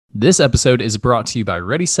This episode is brought to you by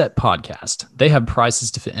Ready Set Podcast. They have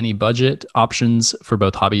prices to fit any budget, options for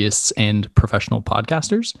both hobbyists and professional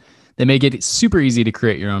podcasters. They make it super easy to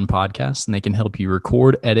create your own podcast, and they can help you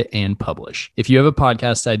record, edit, and publish. If you have a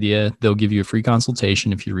podcast idea, they'll give you a free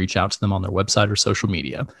consultation if you reach out to them on their website or social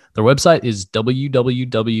media. Their website is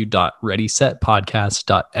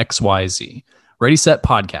www.readysetpodcast.xyz. Ready Set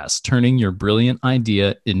Podcast, turning your brilliant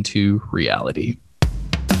idea into reality.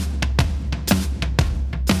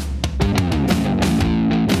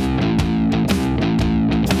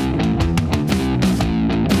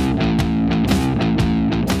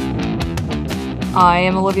 I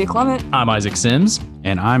am Olivia Clement. I'm Isaac Sims.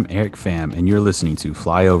 And I'm Eric Pham, and you're listening to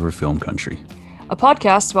Flyover Film Country, a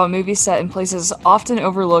podcast about movies set in places often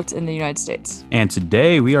overlooked in the United States. And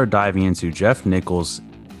today we are diving into Jeff Nichols'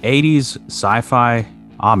 80s sci-fi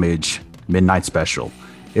homage Midnight Special.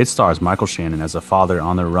 It stars Michael Shannon as a father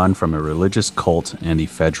on the run from a religious cult and the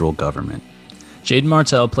federal government. Jaden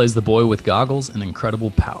Martell plays the boy with goggles and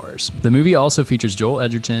incredible powers. The movie also features Joel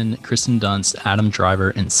Edgerton, Kristen Dunst, Adam Driver,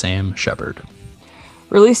 and Sam Shepard.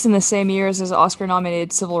 Released in the same year as his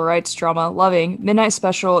Oscar-nominated civil rights drama, Loving, Midnight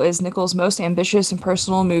Special is Nichols' most ambitious and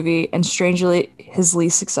personal movie and strangely his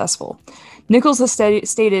least successful. Nichols has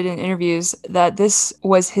stated in interviews that this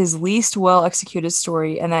was his least well-executed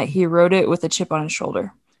story and that he wrote it with a chip on his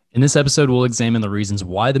shoulder. In this episode, we'll examine the reasons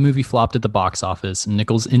why the movie flopped at the box office,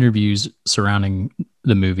 Nichols' interviews surrounding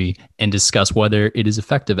the movie, and discuss whether it is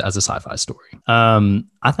effective as a sci-fi story. I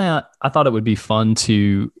thought it would be fun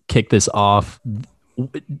to kick this off.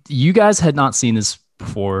 You guys had not seen this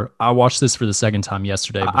before. I watched this for the second time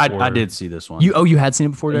yesterday. I did see this one. You had seen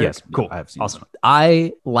it before, Derek? Yes, cool. I have seen awesome.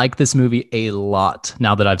 I like this movie a lot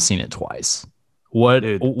now that I've seen it twice. What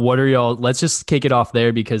are y'all? Let's just kick it off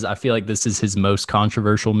there because I feel like this is his most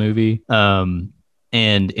controversial movie. And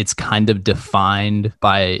it's kind of defined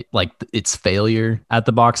by like its failure at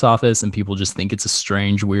the box office, and people just think it's a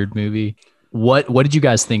strange, weird movie. What did you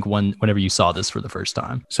guys think whenever you saw this for the first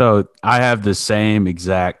time? So I have the same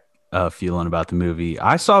exact feeling about the movie.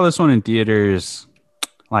 I saw this one in theaters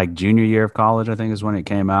like junior year of college, I think is when it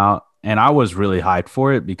came out. And I was really hyped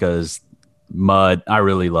for it because Mud, I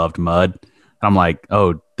really loved Mud. And I'm like,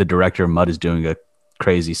 oh, the director of Mud is doing a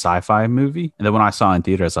crazy sci-fi movie. And then when I saw it in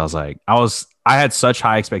theaters, I was like, I had such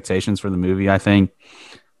high expectations for the movie, I think,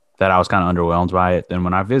 that I was kind of underwhelmed by it. Then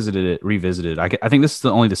when I revisited, I think this is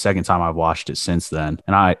only the second time I've watched it since then.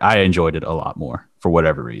 And I enjoyed it a lot more for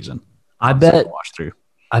whatever reason. I bet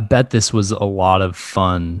this was a lot of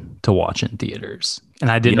fun to watch in theaters.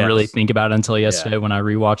 And I didn't really think about it until yesterday when I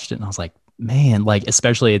rewatched it. And I was like, man, like,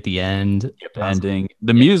 especially at the end. Ending.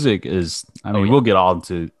 The music is, we'll get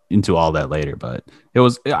into all that later, but it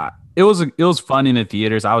was fun in the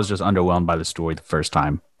theaters. I was just underwhelmed by the story the first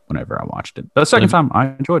time. Whenever I watched it. The second time, I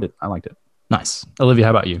enjoyed it. I liked it. Nice. Olivia,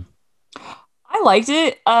 how about you? I liked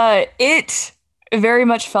it. It very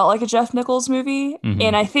much felt like a Jeff Nichols movie. Mm-hmm.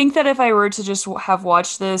 And I think that if I were to just have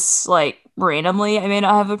watched this like randomly, I may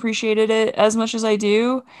not have appreciated it as much as I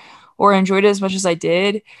do or enjoyed it as much as I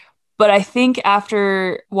did. But I think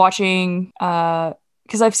after watching,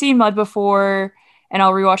 because I've seen Mud before and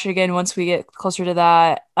I'll rewatch it again once we get closer to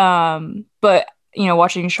that. But,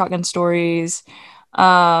 watching Shotgun Stories,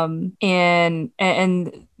 and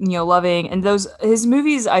Loving, and his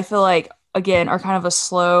movies I feel like again are kind of a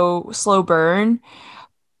slow burn,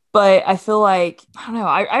 but I feel like I don't know,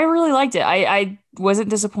 I really liked it. I wasn't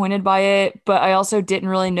disappointed by it, but I also didn't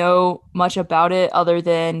really know much about it other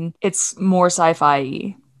than it's more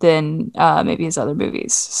sci-fi than maybe his other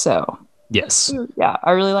movies. So yes, yeah,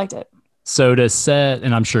 I really liked it. So to set,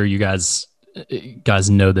 and I'm sure you guys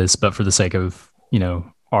know this, but for the sake of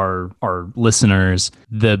our listeners,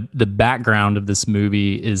 the background of this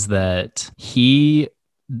movie is that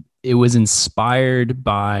it was inspired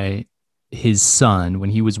by his son. When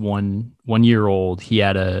he was one year old, he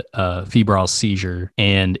had a febrile seizure,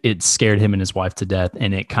 and it scared him and his wife to death.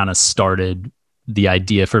 And it kind of started the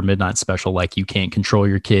idea for Midnight Special. Like, you can't control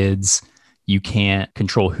your kids. You can't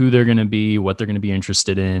control who they're going to be, what they're going to be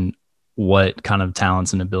interested in, what kind of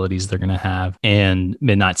talents and abilities they're going to have. And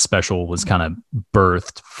Midnight Special was kind of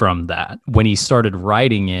birthed from that. When he started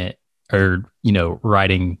writing it, or,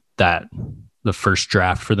 writing the first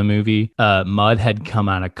draft for the movie, Mud had come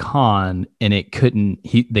out of Cannes, and it couldn't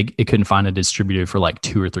find a distributor for like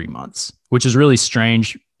 2 or 3 months, which is really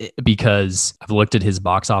strange because I've looked at his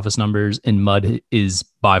box office numbers, and Mud is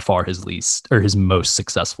by far his most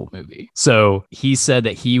successful movie. So he said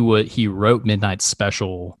that he wrote Midnight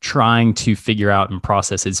Special trying to figure out and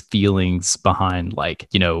process his feelings behind, like,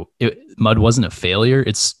 Mud wasn't a failure.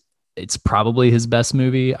 It's probably his best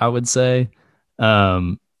movie, I would say.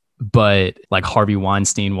 but like Harvey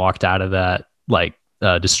Weinstein walked out of that like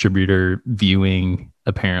distributor viewing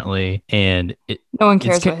apparently, and no one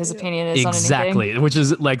cares what his opinion is exactly, on anything. which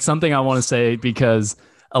is like something I want to say because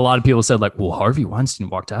a lot of people said like, well, Harvey Weinstein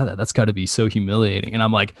walked out of that. That's got to be so humiliating. And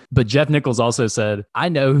I'm like, but Jeff Nichols also said, I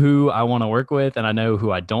know who I want to work with and I know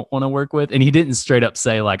who I don't want to work with. And he didn't straight up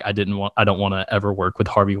say like, I don't want to ever work with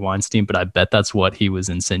Harvey Weinstein, but I bet that's what he was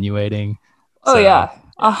insinuating. Oh, so, yeah,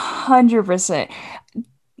 100%.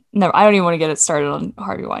 No, I don't even want to get it started on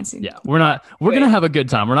Harvey Weinstein. Yeah, we're going to have a good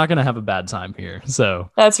time. We're not going to have a bad time here.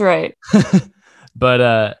 So that's right.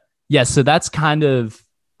 But yeah, so that's kind of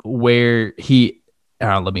where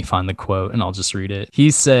let me find the quote and I'll just read it. He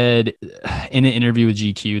said in an interview with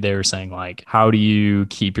GQ, they were saying like, how do you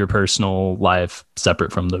keep your personal life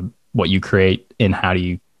separate from what you create? And how do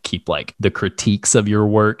you keep like the critiques of your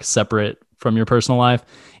work separate from your personal life?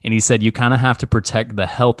 And he said, you kind of have to protect the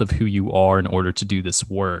health of who you are in order to do this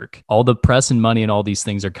work. All the press and money and all these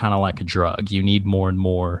things are kind of like a drug. You need more and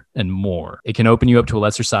more and more. It can open you up to a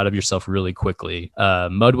lesser side of yourself really quickly.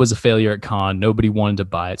 Mud was a failure at Cannes. Nobody wanted to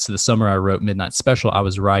buy it. So the summer I wrote Midnight Special, I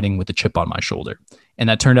was writing with a chip on my shoulder. And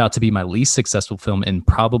that turned out to be my least successful film and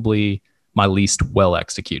probably my least well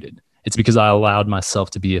executed. It's because I allowed myself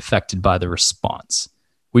to be affected by the response.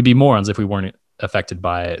 We'd be morons if we weren't affected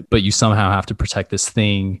by it, but you somehow have to protect this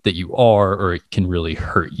thing that you are, or it can really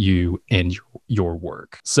hurt you and your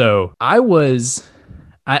work. So I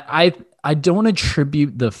don't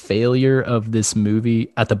attribute the failure of this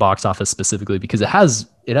movie at the box office specifically because it has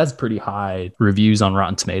pretty high reviews on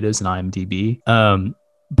Rotten Tomatoes and IMDb.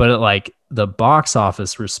 But like the box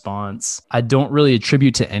office response, I don't really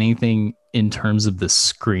attribute to anything in terms of the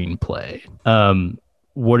screenplay.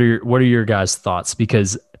 What are your guys' thoughts?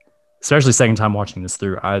 Because especially second time watching this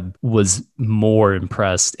through, I was more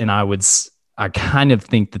impressed, and I kind of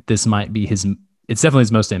think that this might be it's definitely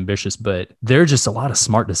his most ambitious, but there are just a lot of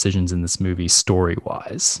smart decisions in this movie story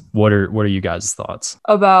wise. What are you guys' thoughts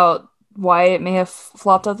about why it may have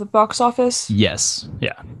flopped at the box office? Yes.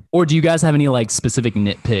 Yeah. Or do you guys have any like specific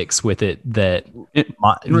nitpicks with it that think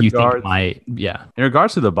might, yeah. In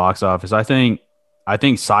regards to the box office, I think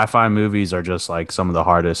sci-fi movies are just like some of the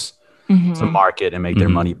hardest to market and make their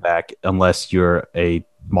money back unless you're a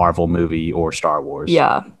Marvel movie or Star Wars.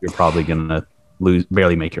 Yeah. You're probably going to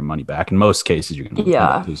barely make your money back. In most cases, you're going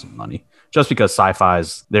to lose some money just because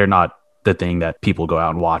sci-fis, they're not the thing that people go out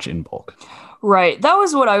and watch in bulk. Right. That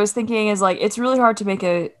was what I was thinking is like, it's really hard to make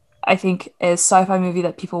a sci-fi movie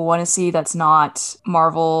that people want to see that's not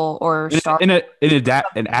Marvel or Star Wars.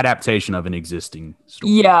 An adaptation of an existing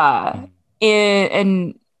story. Yeah.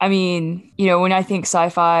 And I mean, you know, when I think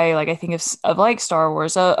sci-fi, like I think of like Star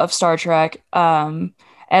Wars, of Star Trek.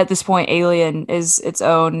 At this point, Alien is its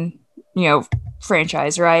own, you know,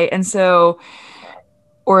 franchise, right? And so,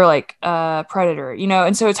 or like Predator, you know,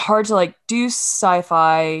 and so it's hard to like do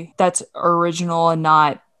sci-fi that's original and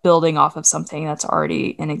not building off of something that's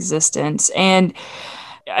already in existence. And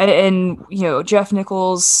you know, Jeff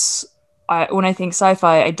Nichols. When I think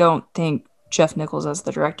sci-fi, I don't think Jeff Nichols as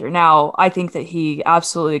the director. Now, I think that he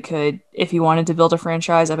absolutely could, if he wanted to build a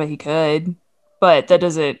franchise, I bet he could. But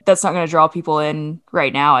that's not going to draw people in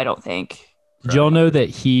right now, I don't think. Did y'all know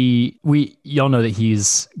that y'all know that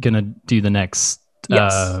he's going to do the next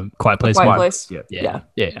Quiet Place? Quiet Place. Yeah.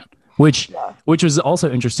 Which was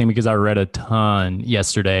also interesting because I read a ton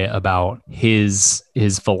yesterday about his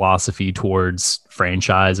philosophy towards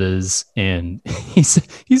franchises, and he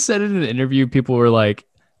said in an interview, people were like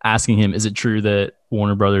asking him, is it true that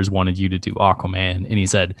Warner Brothers wanted you to do Aquaman? And he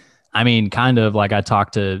said, I mean, kind of like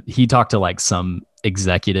he talked to like some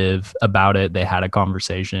executive about it. They had a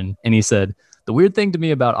conversation and he said, the weird thing to me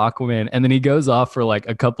about Aquaman, and then he goes off for like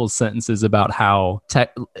a couple sentences about how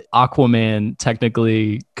Aquaman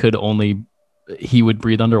technically he would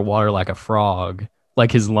breathe underwater like a frog.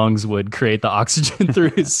 Like his lungs would create the oxygen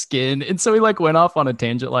through his skin. And so he like went off on a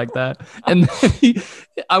tangent like that. And then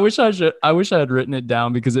I wish I had written it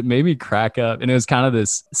down because it made me crack up. And it was kind of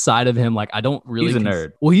this side of him. Like, I don't really, he's a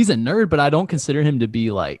nerd. Well, he's a nerd, but I don't consider him to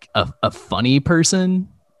be like a funny person.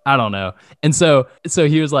 I don't know. And so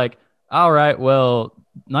he was like, all right, well,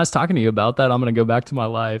 nice talking to you about that. I'm going to go back to my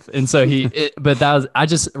life. And so I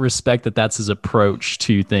just respect that that's his approach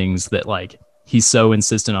to things, that like, he's so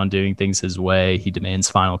insistent on doing things his way. He demands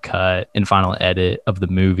final cut and final edit of the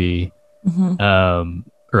movie,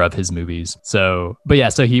 or of his movies. So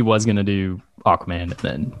he was going to do Aquaman, and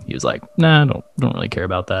then he was like, nah, I don't really care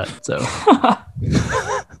about that. So,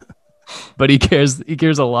 but he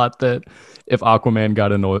cares a lot that if Aquaman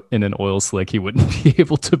got in an oil slick, he wouldn't be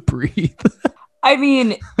able to breathe. I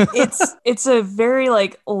mean, it's a very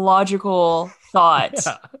like logical thought.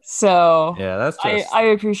 Yeah. So Yeah, that's just I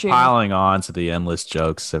appreciate it. piling on to the endless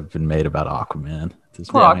jokes that have been made about Aquaman.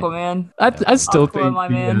 Poor Aquaman. I still Aqua, think my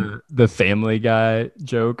man. the Family Guy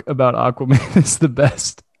joke about Aquaman is the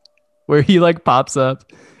best, where he like pops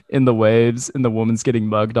up in the waves and the woman's getting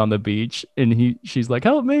mugged on the beach, and she's like,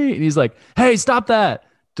 "Help me!" and he's like, "Hey, stop that!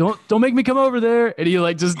 Don't make me come over there!" and he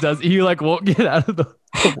like just does. He like won't get out of the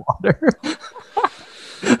water.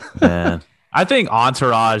 Man, I think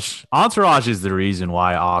Entourage is the reason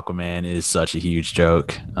why Aquaman is such a huge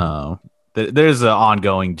joke. There's an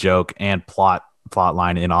ongoing joke and plot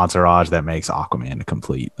line in Entourage that makes Aquaman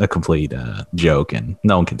a complete joke, and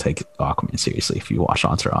no one can take Aquaman seriously if you watch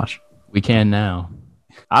Entourage. We can now.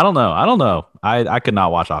 I don't know. I could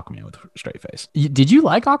not watch Aquaman with a straight face. Did you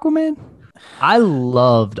like Aquaman? I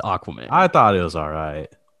loved Aquaman. I thought it was all right.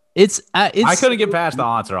 It's I couldn't get past the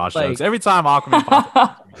Entourage like- jokes. Every time Aquaman popped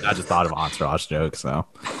up, I just thought of Entourage jokes. So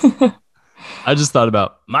I just thought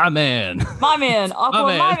about my man. My man,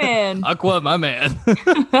 Aqua, my man. Aqua, my man.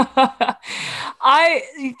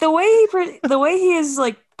 The way he is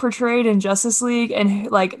like portrayed in Justice League and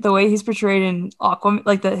like the way he's portrayed in Aquaman,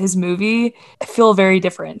 like his movie, feel very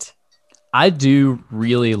different. I do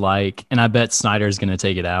really like, and I bet Snyder's going to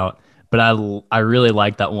take it out, but I really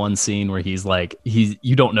like that one scene where he's like,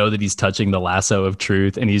 you don't know that he's touching the lasso of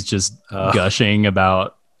truth, and he's just gushing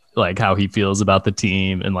about like how he feels about the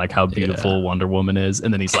team and like how beautiful Wonder Woman is.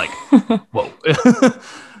 And then he's like, whoa.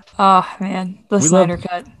 Oh man, the Snyder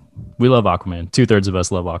cut. We love Aquaman. 2/3 of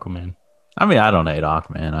us love Aquaman. I mean, I don't hate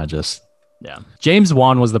Aquaman. I just James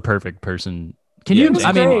Wan was the perfect person. Can you? James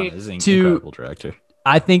I mean, Wan is an incredible director.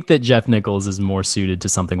 I think that Jeff Nichols is more suited to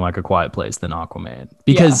something like A Quiet Place than Aquaman,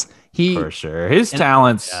 because he for sure his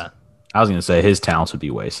talents. Yeah. I was gonna say his talents would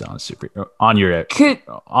be wasted on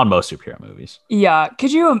on most superhero movies. Yeah,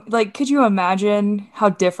 could you imagine how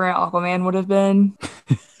different Aquaman would have been?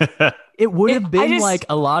 It would have been like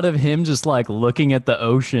a lot of him just like looking at the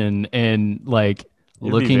ocean and like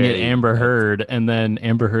looking at Amber Heard, and then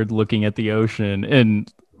Amber Heard looking at the ocean,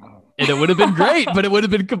 and it would have been great, but it would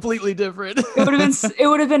have been completely different. It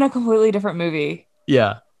would have been a completely different movie.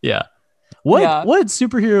 Yeah. What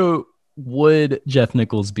superhero would Jeff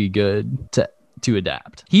Nichols be good to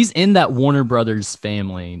adapt? He's in that Warner Brothers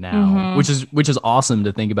family now, which is awesome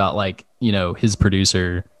to think about. Like, you know, his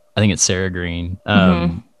producer, I think it's Sarah Green.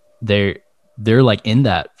 They're like in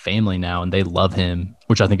that family now, and they love him,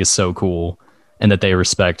 which I think is so cool, and that they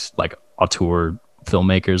respect like auteur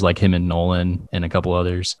filmmakers like him and Nolan and a couple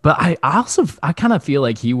others. But I kind of feel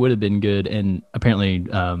like he would have been good, and apparently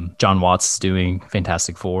John Watts is doing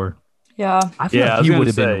Fantastic Four. Yeah, I feel like he would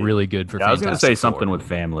have been really good for Fantastic I was going to say something with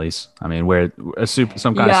families. I mean, where some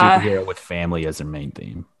kind of superhero with family as their main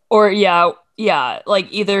theme. Or like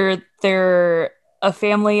either they're a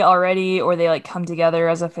family already, or they like come together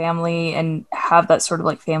as a family and have that sort of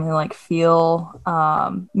like family like feel.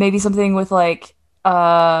 Maybe something with like what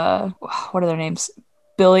are their names?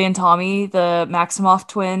 Billy and Tommy, the Maximoff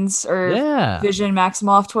twins, or Vision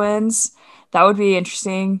Maximoff twins. That would be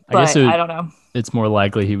interesting, but I don't know. It's more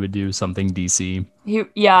likely he would do something DC.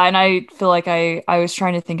 And I feel like I was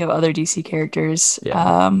trying to think of other DC characters.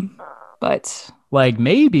 But like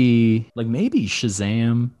maybe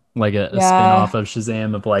Shazam, like a spin-off of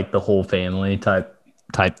Shazam of like the whole family type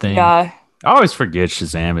thing. Yeah. I always forget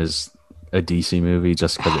Shazam is a DC movie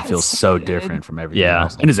just because it feels so different from everything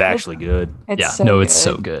else. And it's actually good. It's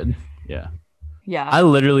so good. Yeah. Yeah. I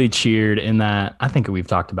literally cheered in that. I think we've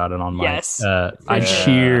talked about it on my. Yes. I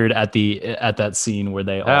cheered at that scene where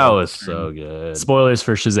that was so good. Spoilers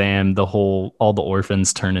for Shazam. All the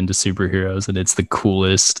orphans turn into superheroes, and it's the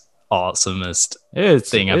coolest, awesomest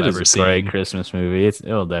thing I've ever seen. Great Christmas movie.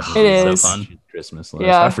 It'll definitely be so fun. Christmas list.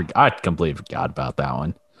 Yeah. I completely forgot about that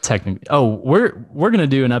one. Technically, we're gonna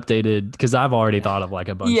do an updated, because I've already thought of like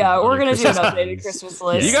a bunch. Yeah, of we're gonna do an Christmas updated Christmas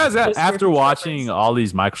list. You guys, after watching all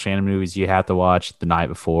these Michael Shannon movies, you have to watch The Night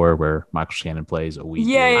Before, where Michael Shannon plays a weed.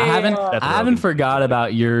 Yeah, I haven't forgot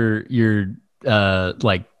about your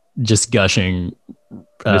like just gushing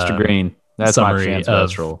Mr. Green. That's summary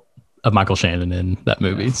of Michael Shannon in that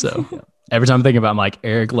movie. So every time I'm thinking about it, I'm like,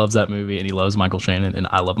 Eric loves that movie and he loves Michael Shannon, and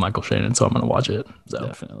I love Michael Shannon, so I'm gonna watch it. So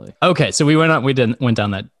definitely. Okay, so we went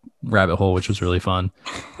down that rabbit hole, which was really fun.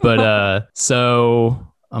 But so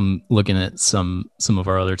I'm looking at some of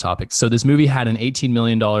our other topics. So this movie had an $18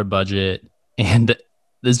 million budget, and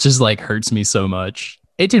this just like hurts me so much.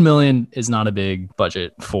 18 million is not a big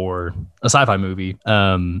budget for a sci-fi movie.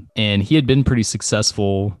 And he had been pretty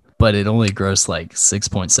successful, but it only grossed like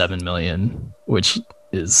 6.7 million, which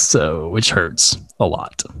hurts a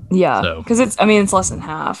lot. Yeah, because it's less than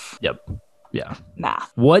half. Yep. Yeah.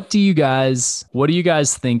 math. What do you guys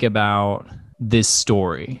think about this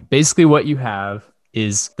story? Basically what you have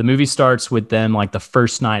is the movie starts with them like the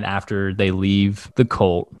first night after they leave the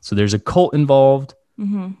cult. So there's a cult involved.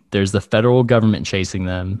 Mm-hmm. There's the federal government chasing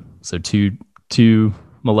them. So two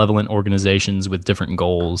malevolent organizations with different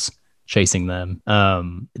goals chasing them.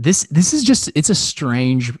 This is just, it's a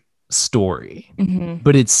strange story, Mm-hmm.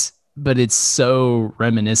 but it's so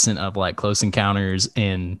reminiscent of like Close Encounters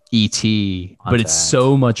and E.T., but it's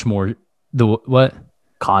so much more what?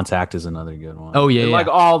 Contact is another good one. Oh yeah, And like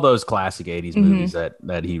all those classic 80s movies that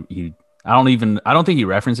he I don't think he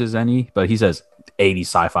references any, but he says 80s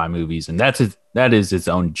sci-fi movies, and that is its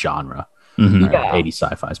own genre. Mm-hmm. Yeah. 80s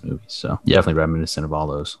sci-fi movies. So definitely reminiscent of all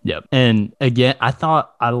those. Yep. And again,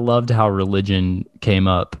 I loved how religion came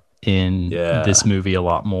up in this movie a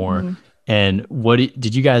lot more. Mm-hmm. And what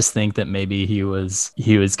did you guys think that maybe he was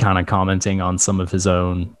kind of commenting on some of his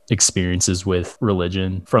own experiences with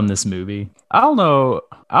religion from this movie? I don't know.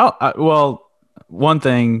 Well, one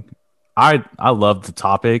thing, I love the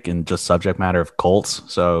topic and just subject matter of cults.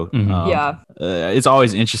 So it's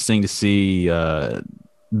always interesting to see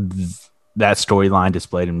that storyline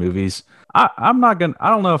displayed in movies. I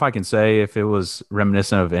don't know if I can say if it was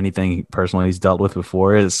reminiscent of anything personally he's dealt with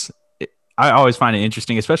before. I always find it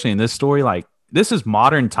interesting, especially in this story. Like, this is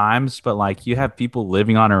modern times, but like you have people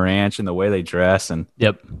living on a ranch and the way they dress, and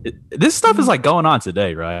this stuff is like going on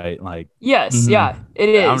today, right? Like, yes, yeah, it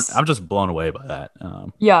is. I'm just blown away by that.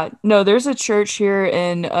 No, there's a church here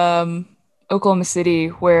in Oklahoma City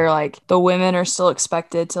where like the women are still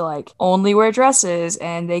expected to like only wear dresses,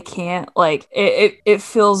 and they can't like it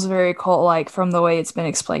feels very cult like from the way it's been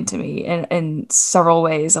explained to me in several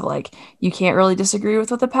ways of like you can't really disagree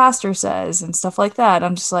with what the pastor says and stuff like that.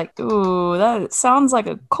 I'm just like, ooh, that sounds like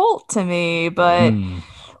a cult to me, but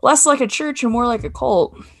less like a church and more like a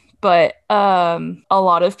cult. But a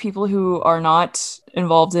lot of people who are not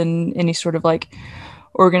involved in any sort of like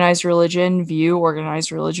organized religion view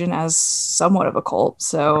organized religion as somewhat of a cult.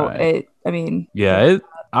 So I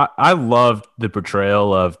loved the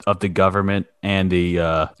portrayal of the government and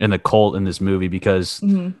the cult in this movie, because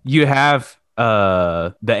you have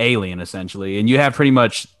the alien essentially, and you have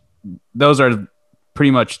those are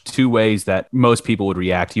pretty much two ways that most people would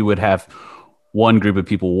react. You would have one group of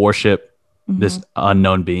people worship this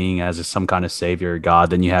unknown being as some kind of savior or god.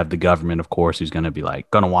 Then you have the government, of course, who's going to be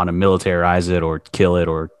like going to want to militarize it or kill it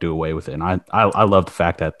or do away with it. And I love the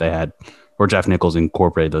fact that Jeff Nichols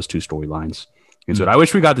incorporated those two storylines into it. I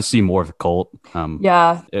wish we got to see more of the cult.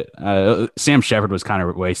 Sam Shepard was kind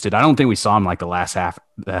of wasted. I don't think we saw him like the last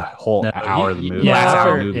whole hour of the movie. Last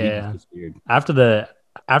hour of the movie. Yeah.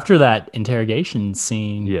 After that interrogation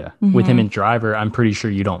scene with him and Driver, I'm pretty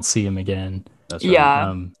sure you don't see him again. That's right.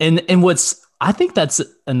 Yeah. I think that's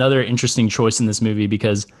another interesting choice in this movie,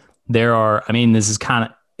 because it's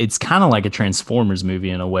kind of like a Transformers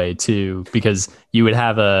movie in a way too, because you would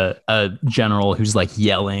have a general who's like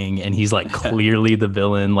yelling, and he's like clearly the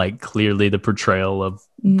villain, like clearly the portrayal of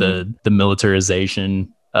the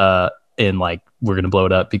militarization and like, we're going to blow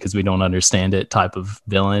it up because we don't understand it type of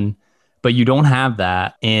villain. But you don't have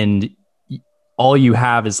that. And all you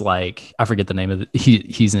have is like, I forget the name of it.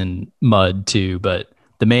 He's in Mud too, but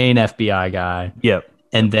the main FBI guy. Yep.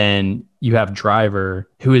 And then you have Driver,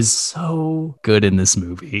 who is so good in this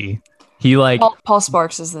movie. He like Paul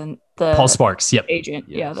Sparks is the Paul Sparks. Yep. Agent.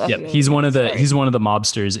 Yep. Yeah. He's one of the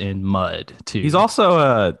mobsters in Mud too. He's also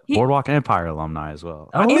a Boardwalk Empire alumni as well.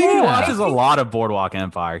 I think he watches a lot of Boardwalk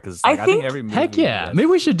Empire, because I think every movie. Heck yeah. Maybe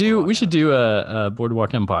we should do a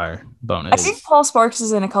Boardwalk Empire bonus. I think Paul Sparks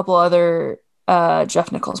is in a couple other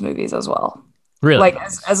Jeff Nichols movies as well. Really? Like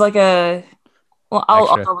as like a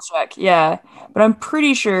I'll double check. Yeah. But I'm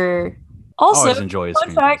pretty sure also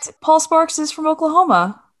fun fact, Paul Sparks is from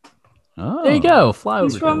Oklahoma. Oh. There you go.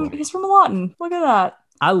 He's from Lawton. Look at that.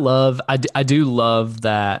 I do love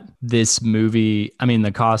that this movie, I mean,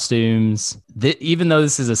 the costumes, even though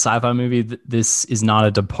this is a sci-fi movie, this is not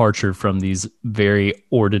a departure from these very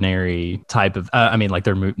ordinary type of, like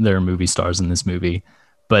there are movie stars in this movie,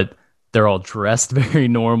 but they're all dressed very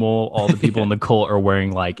normal. All the people in the cult are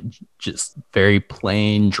wearing like just very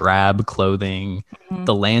plain drab clothing.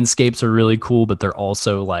 The landscapes are really cool, but they're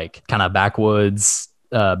also like kind of backroads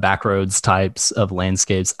types of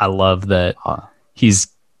landscapes. I love that he's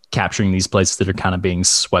capturing these places that are kind of being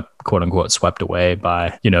swept, quote unquote, swept away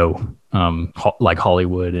by, like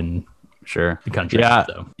Hollywood and the country. Yeah.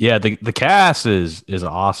 So. Yeah. The cast is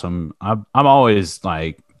awesome. I'm always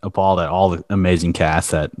like appalled at all the amazing cast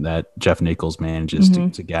that Jeff Nichols manages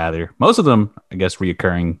to gather. Most of them, I guess,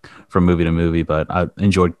 reoccurring from movie to movie, but I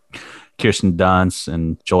enjoyed Kirsten Dunst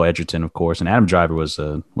and Joel Edgerton, of course, and Adam Driver was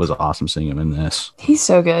awesome seeing him in this. He's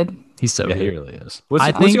so good. He's so Yeah, good. he really is.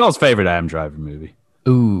 What's y'all's favorite Adam Driver movie?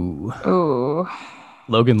 Ooh.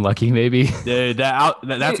 Logan Lucky, maybe. Dude, that's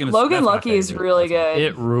gonna. Logan Lucky is really good.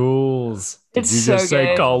 It rules. Did It's you so just say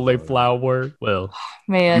good. cauliflower? Well,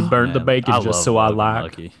 Man. you burnt the Man, bacon I just love so I Logan like.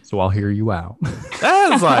 Lucky. So I'll hear you out.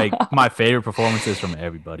 That's like my favorite performances from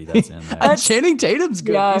everybody that's in that. And Channing Tatum's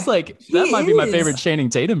good. Yeah, He's like he that might be my is. favorite Channing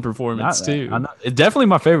Tatum performance too. It's definitely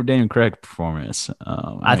my favorite Daniel Craig performance.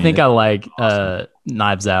 I think I like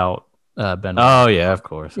Knives Out. Ben. Oh yeah, of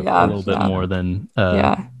course. Yeah. A little bit more than.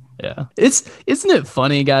 Yeah. Yeah. Isn't it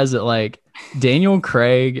funny, guys, that like Daniel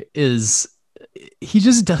Craig he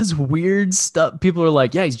just does weird stuff. People are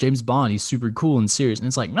like, yeah, he's James Bond. He's super cool and serious. And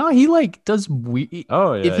it's like, no, he like does weird.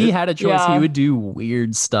 Oh yeah. If he had a choice, he would do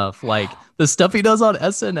weird stuff. Like the stuff he does on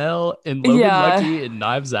SNL and Logan Lucky and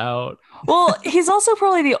Knives Out. Well, he's also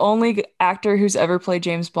probably the only actor who's ever played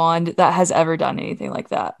James Bond that has ever done anything like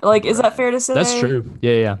that. Like, is that fair to say? That's true.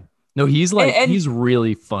 Yeah. No, he's like, And- he's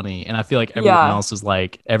really funny. And I feel like everyone else is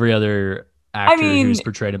like every other actor who's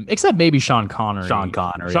portrayed him, except maybe Sean Connery. Sean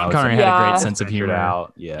Connery had a great sense of humor.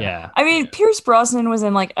 Out. Yeah. I mean, Pierce Brosnan was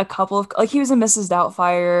in like a couple of, like, he was in Mrs.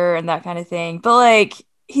 Doubtfire and that kind of thing. But like,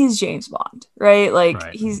 he's James Bond, right?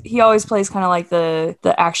 Like, he always plays kind of like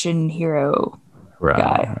the action hero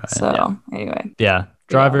guy. So anyway. Yeah.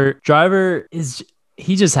 Driver is,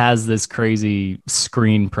 he just has this crazy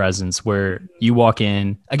screen presence where you walk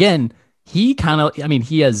in again. He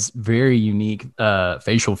has very unique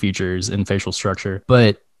facial features and facial structure,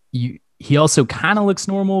 but he also kind of looks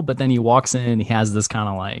normal, but then he walks in, he has this kind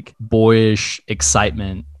of like boyish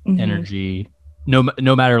excitement, energy,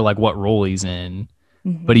 no matter like what role he's in,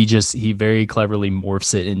 but he very cleverly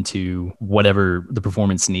morphs it into whatever the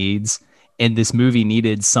performance needs. And this movie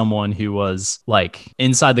needed someone who was like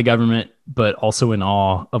inside the government, but also in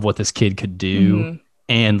awe of what this kid could do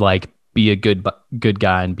and like be a good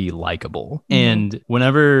guy and be likable. And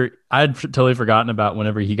whenever I'd totally forgotten about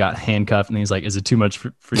whenever he got handcuffed and he's like, is it too much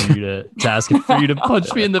for you to ask for you to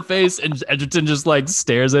punch me in the face? And Edgerton just like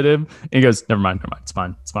stares at him and he goes, never mind. It's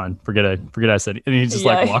fine. Forget I said it. And he just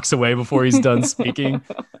like walks away before he's done speaking.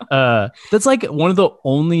 That's like one of the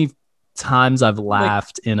only times I've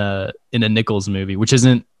laughed in a Nichols movie, which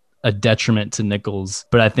isn't a detriment to Nichols,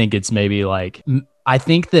 but I think it's maybe like, I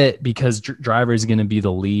think that because Driver is going to be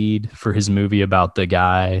the lead for his movie about the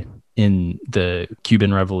guy in the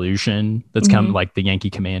Cuban Revolution that's kind of like the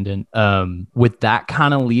Yankee commandant, with that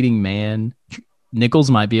kind of leading man,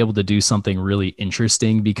 Nichols might be able to do something really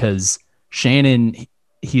interesting because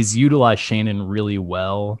he's utilized Shannon really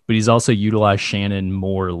well, but he's also utilized Shannon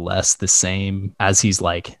more or less the same as he's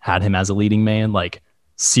like had him as a leading man, like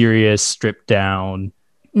serious, stripped down,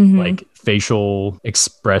 like facial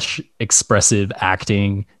expressive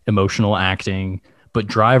acting, emotional acting. But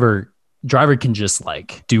Driver can just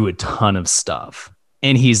like do a ton of stuff,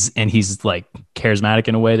 and he's like charismatic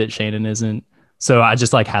in a way that Shannon isn't. So I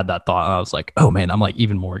just like had that thought. And I was like, oh man, I'm like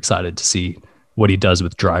even more excited to see what he does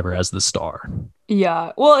with Driver as the star.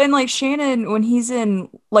 Yeah. Well, and like Shannon, when he's in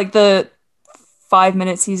like the 5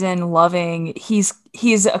 minutes he's in Loving, he's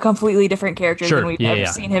a completely different character than we've ever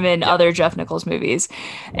seen him in other Jeff Nichols movies.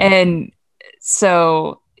 And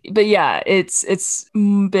so, but yeah, it's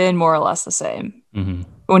been more or less the same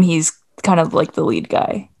when he's kind of like the lead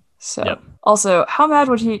guy. So also, how mad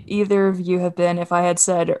would either of you have been if I had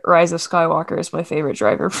said Rise of Skywalker is my favorite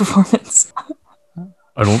Driver performance?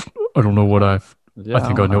 I don't know what I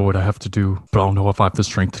think I know what I have to do, but I don't know if I have the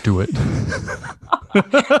strength to do it.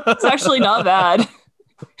 It's actually not bad.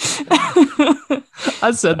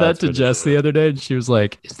 I said that to Jess the other day, and she was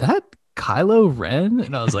like, "Is that Kylo Ren?"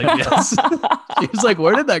 And I was like, "Yes." She was like,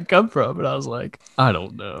 "Where did that come from?" And I was like, "I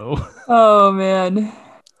don't know." Oh man,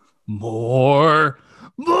 more.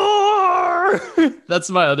 That's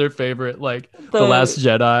my other favorite. Like the Last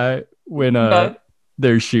Jedi when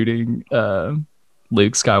they're shooting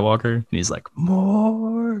Luke Skywalker, and he's like,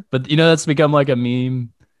 "More." But that's become like a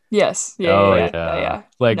meme. Yes. Yeah.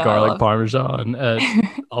 Like garlic parmesan at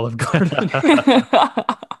Olive Garden.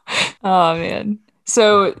 Oh man.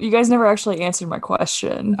 So you guys never actually answered my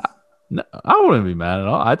question. No, I wouldn't be mad at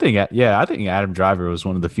all. I think Adam Driver was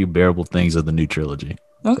one of the few bearable things of the new trilogy.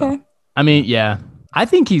 Okay. So. I mean, yeah. I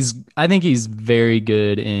think he's very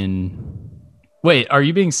good in. Wait, are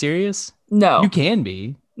you being serious? No. You can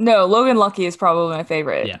be. No, Logan Lucky is probably my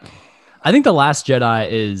favorite. Yeah. I think The Last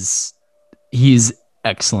Jedi he's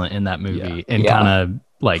excellent in that movie and kind of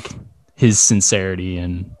like his sincerity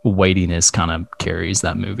and weightiness kind of carries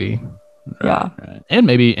that movie. Right. And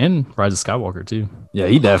maybe in Rise of Skywalker too. Yeah,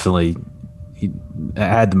 he had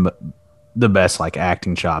the the best like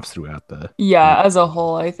acting chops throughout the. Yeah, as a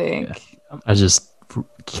whole, I think. Yeah. I just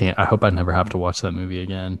can't. I hope I never have to watch that movie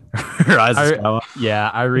again. Rise of Skywalker. Yeah,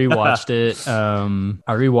 I rewatched it.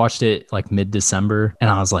 I rewatched it like mid-December, and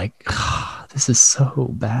I was like, this is so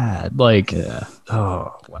bad. Like, Yeah.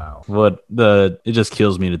 oh wow. It just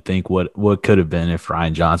kills me to think what could have been if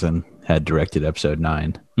Ryan Johnson had directed Episode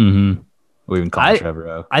 9. Mm-hmm. Or even Colin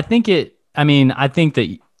Trevorrow. I think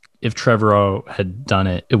that if Trevorrow had done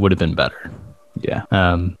it, it would have been better. Yeah.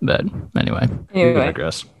 But anyway. We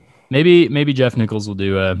digress. Maybe Jeff Nichols will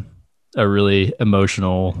do a really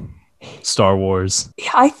emotional Star Wars.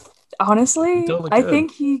 Yeah, honestly, Totally I could.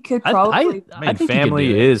 think he could probably. I mean, think he could family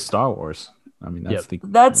do it. is Star Wars. I mean,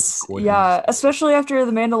 that's yeah, especially after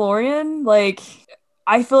The Mandalorian. Like,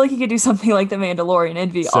 I feel like he could do something like The Mandalorian.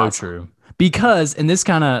 It'd be So awesome. true. Because, and this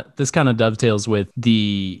kind of dovetails with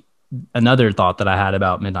another thought that I had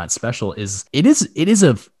about Midnight Special is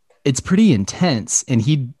it's pretty intense, and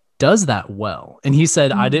he does that well. And he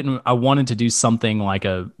said, I wanted to do something like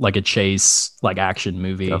a chase, like action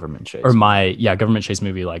movie, government chase, government chase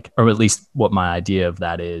movie, like, or at least what my idea of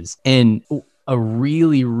that is. And a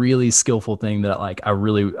really, really skillful thing that like I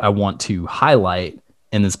want to highlight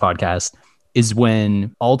in this podcast is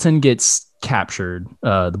when Alton gets captured,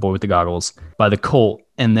 the boy with the goggles, by the cult,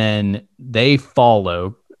 and then they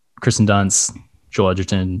follow Kristen Dunst, Joel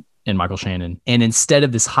Edgerton, and Michael Shannon. And instead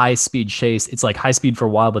of this high speed chase, it's like high speed for a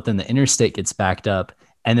while, but then the interstate gets backed up,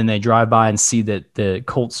 and then they drive by and see that the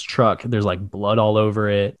Colt's truck, there's like blood all over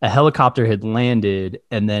it. A helicopter had landed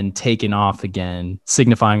and then taken off again,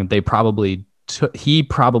 signifying that he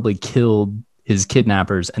probably killed his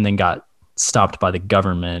kidnappers and then got stopped by the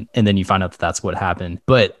government. And then you find out that that's what happened.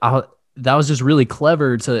 But that was just really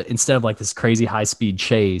clever to, instead of like this crazy high speed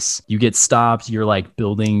chase, you get stopped, you're like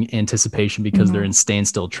building anticipation because they're in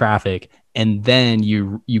standstill traffic. And then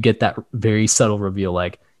you get that very subtle reveal,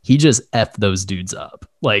 like he just effed those dudes up.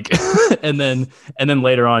 Like, and then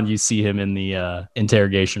later on you see him in the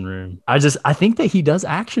interrogation room. I think that he does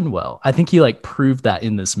action well. I think he like proved that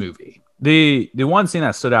in this movie. The one scene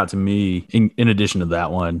that stood out to me in addition to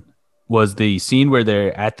that one was the scene where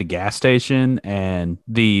they're at the gas station and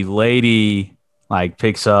the lady like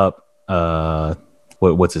picks up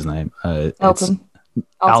what's his name? Alton.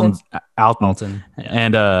 Alton. Yeah.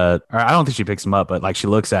 And or I don't think she picks him up, but like she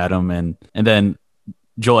looks at him and then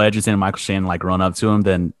Joel Edgerton and Michael Shannon like run up to him.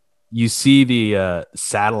 Then you see the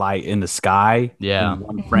satellite in the sky. Yeah. In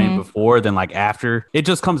one frame before, then like after, it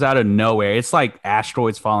just comes out of nowhere. It's like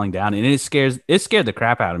asteroids falling down, and it scared the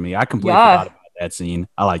crap out of me. I completely forgot about that scene.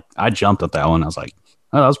 I jumped at that one. I was like,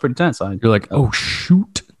 oh, that was pretty tense. You're like, oh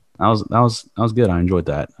shoot. That was good. I enjoyed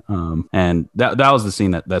that. And that was the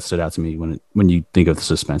scene that stood out to me when you think of the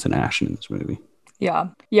suspense and action in this movie. Yeah.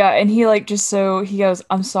 Yeah. And he like he goes,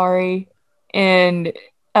 I'm sorry. And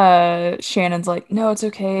Shannon's like, no, it's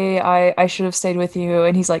okay. I should have stayed with you.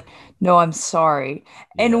 And he's like, no, I'm sorry.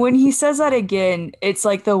 Yeah. And when he says that again, it's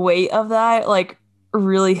like the weight of that like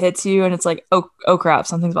really hits you, and it's like, oh crap,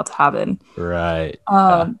 something's about to happen. Right.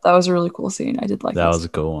 That was a really cool scene. I did like that. That was a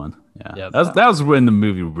cool one. Yeah. Yep. That was when the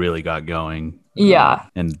movie really got going. Yeah.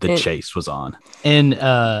 And the chase was on. And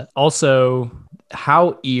also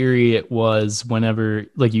how eerie it was whenever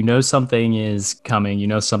like something is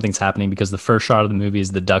coming, something's happening, because the first shot of the movie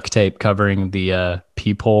is the duct tape covering the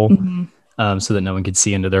peephole. So that no one could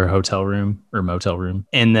see into their hotel room or motel room.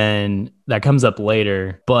 And then that comes up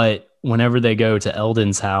later. But whenever they go to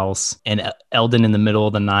Eldon's house, and Eldon in the middle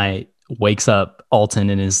of the night wakes up Alton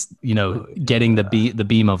and is, getting the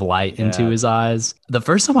beam of light into his eyes. The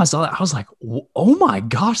first time I saw that, I was like, oh my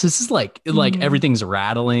gosh, this is like everything's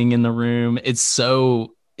rattling in the room. It's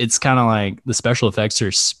kind of like the special effects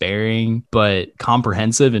are sparing, but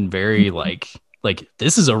comprehensive and very like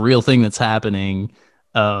this is a real thing that's happening.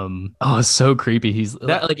 It's so creepy. He's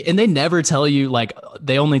like, and they never tell you, like,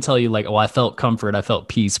 they only tell you like, oh, I felt comfort, I felt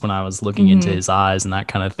peace when I was looking into his eyes and that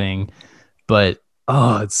kind of thing. But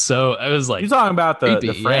I was like, you're talking about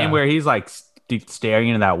the frame where he's like staring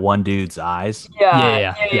into that one dude's eyes.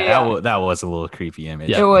 Yeah. That was a little creepy image.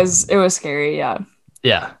 Yeah. It was scary. Yeah.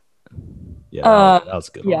 That was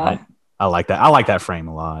a good. Yeah. One. I like that. I like that frame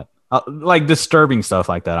a lot. Like disturbing stuff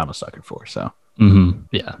like that, I'm a sucker for. So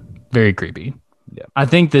yeah, very creepy. Yeah, I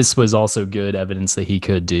think this was also good evidence that he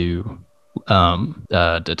could do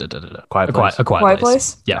Quiet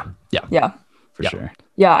Place. Yeah. For sure.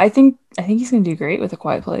 Yeah, I think he's gonna do great with A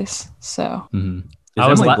Quiet Place. So is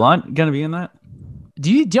Emily Blunt gonna be in that?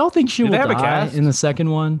 Do y'all think she will die in the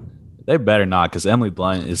second one? They better not, because Emily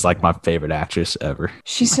Blunt is like my favorite actress ever.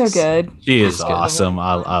 She's so good. She is awesome.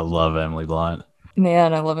 I love Emily Blunt.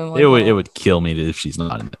 Man, I love him. It would kill me if she's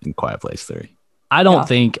not in Quiet Place 3. I don't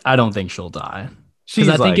think she'll die. Because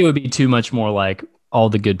I think it would be too much more like all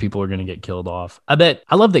the good people are going to get killed off. I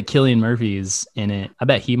love that Cillian Murphy is in it. I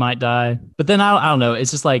bet he might die. But then I don't know.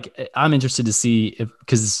 It's just like, I'm interested to see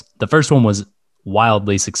because the first one was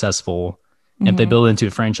wildly successful. And if they build it into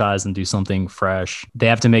a franchise and do something fresh, they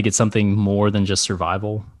have to make it something more than just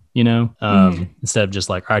survival, you know, instead of just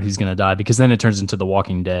like, all right, who's going to die? Because then it turns into The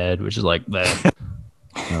Walking Dead, which is like,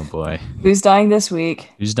 oh boy. Who's dying this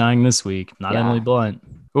week? Who's dying this week? Not Emily Blunt.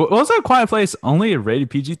 Was that Quiet Place only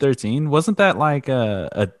rated PG-13? Wasn't that like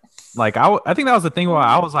I think that was the thing where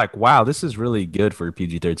I was like, wow, this is really good for a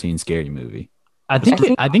PG-13 scary movie. I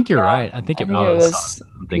think you're right. I think it was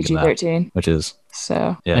PG-13, which is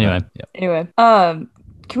so. Yeah, anyway, can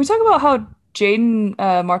we talk about how Jaden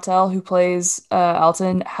Martell, who plays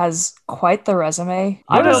Alton, has quite the resume?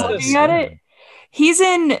 I was looking at it. He's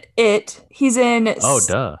in It. He's in. Oh,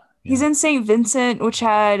 duh. He's in St. Vincent, which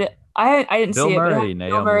had. I didn't Bill see Murray, it.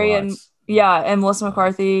 Naomi Murray Watts. and Melissa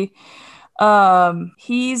McCarthy.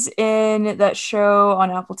 He's in that show on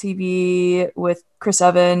Apple TV with Chris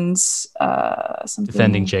Evans.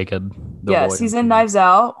 Defending Jacob. Yes, he's in Knives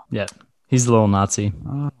Out. Yeah, he's a little Nazi.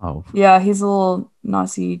 Oh, yeah, he's a little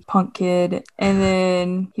Nazi punk kid. And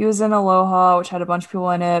then he was in Aloha, which had a bunch of people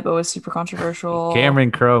in it, but was super controversial.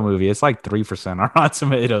 Cameron Crowe movie. It's like 3% on Rotten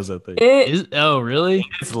Tomatoes, I think. Oh, really?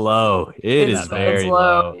 It's low. It's very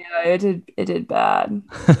low. Yeah, it did bad.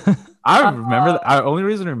 I remember the only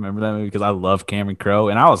reason I remember that movie because I love Cameron Crowe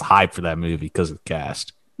and I was hyped for that movie because of the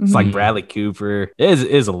cast. It's like Bradley Cooper. It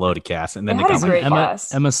is a loaded cast, and then it had a great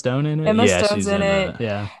cast. Emma Stone in it. Emma Stone's in it.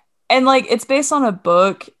 Yeah, and like it's based on a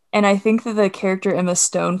book, and I think that the character Emma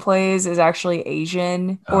Stone plays is actually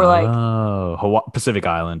Asian or Pacific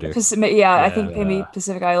Islander. I think maybe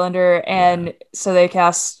Pacific Islander, and so they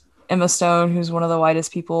cast Emma Stone, who's one of the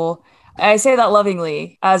whitest people. I say that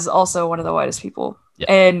lovingly, as also one of the whitest people.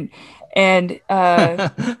 Yeah. And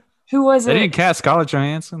who was it? They didn't cast Scarlett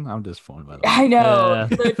Johansson. I'm disappointed by that. I know.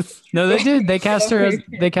 No, they did. They cast her as a tree.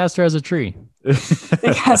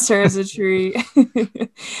 They cast her as a tree.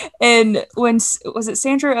 And when was it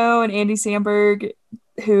Sandra Oh and Andy Samberg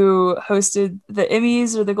who hosted the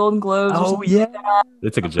Emmys or the Golden Globes? Oh yeah, they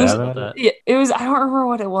took a jab at that. Yeah, it was. I don't remember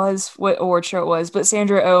what it was, what award show it was, but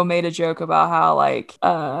Sandra Oh made a joke about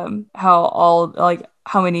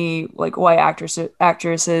how many like white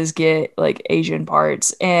actresses get like Asian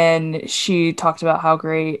parts, and she talked about how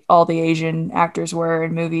great all the Asian actors were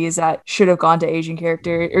in movies that should have gone to Asian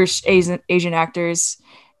Asian actors.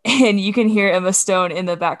 And you can hear Emma Stone in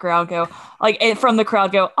the background go, and from the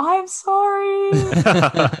crowd go, "I'm sorry."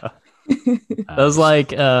 I was like,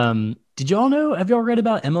 did y'all know? Have y'all read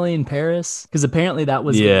about Emily in Paris? Because apparently that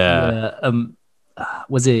was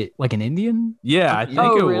was it like an Indian? Yeah, I think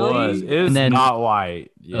it really? was. It was not white.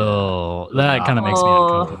 Yeah. Oh, that kind of makes me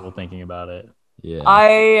uncomfortable thinking about it. Yeah,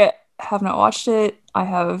 I have not watched it. I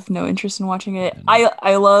have no interest in watching it.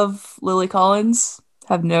 I love Lily Collins.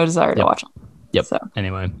 Have no desire to watch it. Yep. So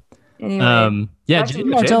anyway, Jaden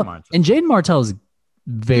Martell, and Jaden Martell is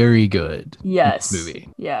very good. Yes. In this movie.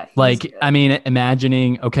 Yeah. Like, I mean,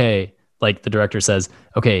 imagining, okay, like the director says,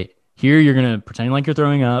 okay, here you're gonna pretend like you're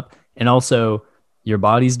throwing up, and also your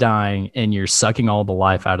body's dying, and you're sucking all the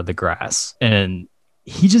life out of the grass, and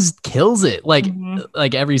he just kills it. Like,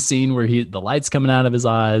 like every scene where the light's coming out of his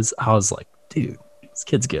eyes, I was like, dude, this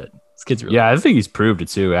kid's good. This kid's really good. I think he's proved it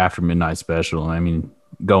too after Midnight Special. I mean,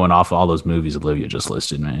 going off all those movies Olivia just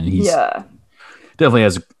listed, man, he's definitely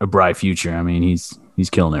has a bright future. I mean, he's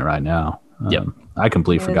killing it right now. I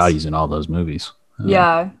completely forgot he's in all those movies.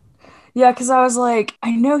 Because I was like,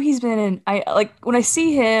 I know he's been in. I like when I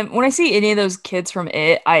see any of those kids from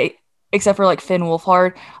It, except for like Finn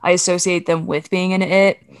Wolfhard, I associate them with being in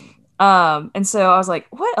It. And so I was like,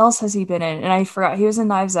 what else has he been in? And I forgot he was in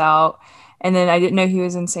Knives Out, and then I didn't know he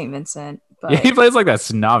was in St. Vincent. But he plays like that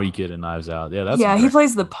snobby kid in Knives Out. Yeah, he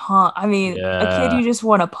plays the punch. I mean, a kid you just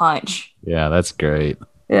want to punch. Yeah, that's great.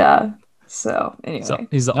 Yeah. So anyway,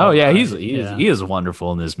 he is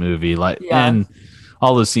wonderful in this movie. And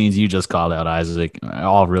all the scenes you just called out, Isaac, are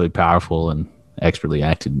all really powerful and expertly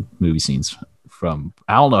acted movie scenes. From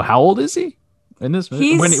I don't know, how old is he in this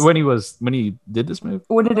movie? When he did this movie?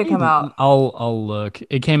 When did it come out? I'll look.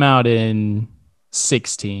 It came out in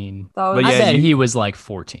 16. I bet he was like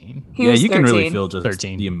 14. You 13. Can really feel just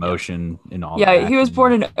 13. The emotion in all. Yeah, he was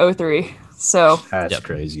born in 2003. So that's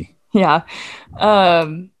crazy. Yeah.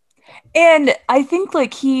 And I think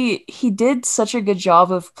like he did such a good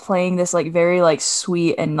job of playing this like very like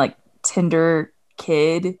sweet and like tender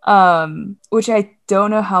kid, which I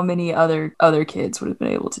don't know how many other kids would have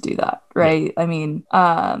been able to do that, right? I mean,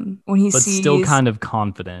 when he But sees, still kind of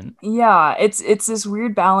confident. yeah, it's this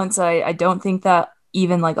weird balance. I don't think that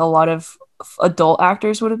even like a lot of adult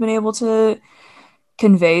actors would have been able to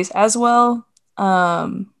convey as well.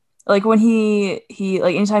 Like when he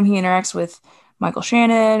like anytime he interacts with Michael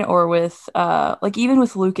Shannon or with like even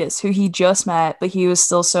with Lucas, who he just met, but he was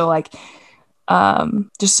still so like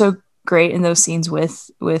just so great in those scenes with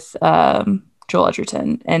Joel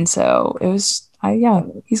Edgerton. And so it was yeah,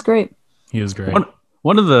 he's great. He was great.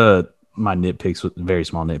 One of my nitpicks, with very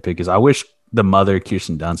small nitpick, is I wish the mother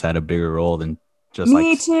Kirsten Dunst had a bigger role than just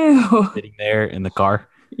Me like too. sitting there in the car.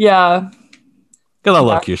 Yeah. Because I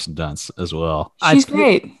love Kirsten Dunst as well. She's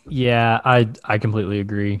great. Yeah, I completely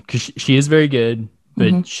agree because she is very good,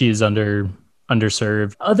 but she is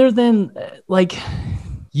underserved. Other than like,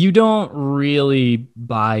 you don't really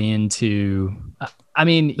buy into. I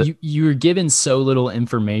mean, you're given so little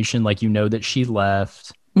information. Like, you know that she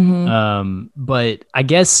left. But I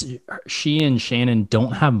guess she and Shannon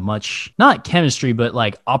don't have much, not chemistry, but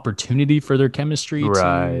like opportunity for their chemistry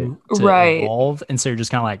to evolve. And so you're just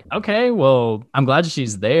kind of like, okay, well, I'm glad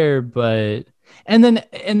she's there, but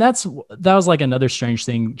that was like another strange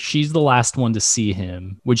thing. She's the last one to see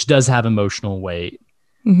him, which does have emotional weight.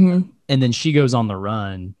 And then she goes on the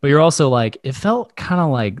run, but you're also like, it felt kind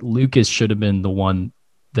of like Lucas should have been the one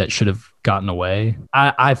that should have gotten away.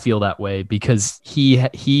 I feel that way because he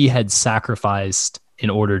had sacrificed in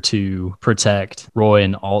order to protect Roy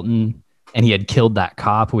and Alton, and he had killed that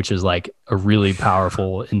cop, which is like a really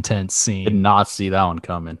powerful, intense scene. Did not see that one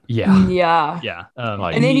coming. Yeah.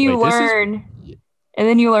 And then you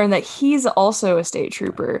learn that he's also a state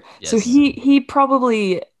trooper. Yes. So he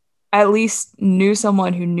probably at least knew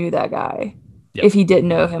someone who knew that guy if he didn't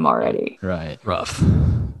know him already. Right. Rough.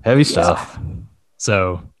 Heavy stuff. Yeah.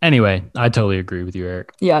 So anyway, I totally agree with you,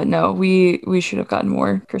 Eric. Yeah, no, we should have gotten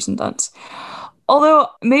more Kirsten Dunst. Although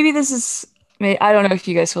maybe I don't know if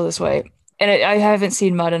you guys feel this way. And I haven't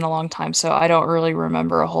seen Mud in a long time, so I don't really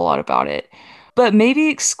remember a whole lot about it. But maybe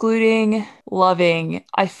excluding Loving,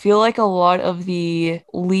 I feel like a lot of the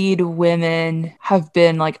lead women have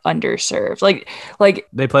been like underserved. Like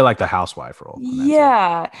they play like the housewife role.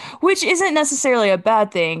 Yeah, which isn't necessarily a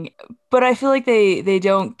bad thing, but I feel like they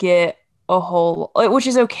don't get a whole, which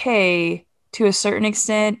is okay to a certain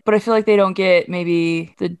extent, but I feel like they don't get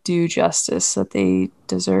maybe the due justice that they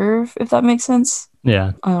deserve, if that makes sense.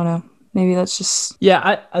 Yeah. I don't know. Maybe that's just...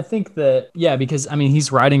 Yeah, I think that, yeah, because, I mean,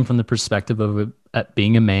 he's writing from the perspective of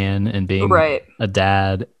being a man and being a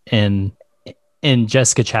dad, and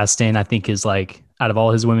Jessica Chastain, I think, is like, out of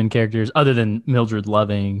all his women characters, other than Mildred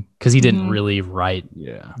Loving, because he didn't really write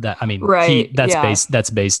that. I mean, that's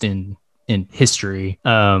based in history,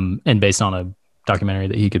 and based on a documentary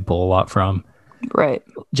that he could pull a lot from. Right.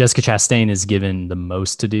 Jessica Chastain is given the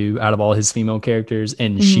most to do out of all his female characters,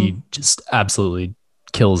 and she just absolutely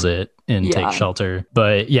kills it in Take Shelter.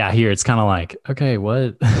 But yeah, here it's kind of like, okay,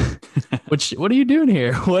 what what are you doing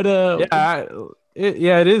here?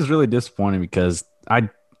 It is really disappointing because I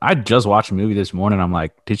just watched a movie this morning. I'm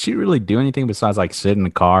like, did she really do anything besides like sit in the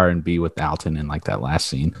car and be with Alton in like that last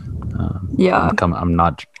scene? I'm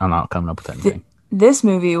not coming up with anything. This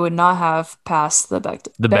movie would not have passed the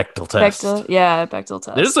Bechdel test. Bechdel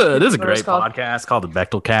test. There's a great podcast called the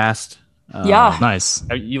Bechdel Cast. Nice.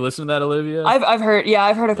 Have you listened to that, Olivia? I've heard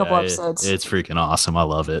a couple episodes. It's freaking awesome. I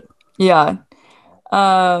love it. Yeah.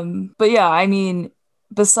 But yeah, I mean,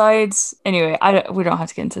 besides, anyway, we don't have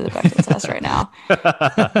to get into the Bechdel test right now.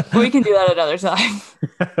 We can do that another time.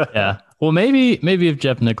 Yeah. Well, maybe if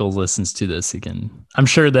Jeff Nichols listens to this, he can. I'm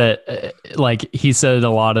sure that, like he said, a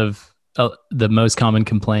lot of the most common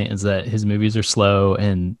complaint is that his movies are slow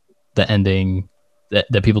and the ending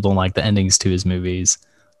that people don't like the endings to his movies.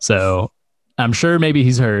 So I'm sure maybe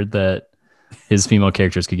he's heard that his female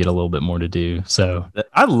characters could get a little bit more to do. So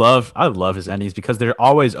I love his endings because they're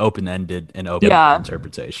always open-ended and open for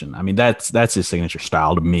interpretation. I mean, that's his signature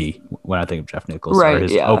style to me when I think of Jeff Nichols.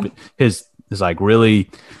 Right. His like really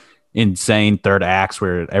insane third acts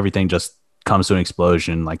where everything just comes to an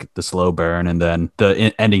explosion, like the slow burn, and then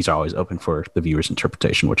the endings are always open for the viewer's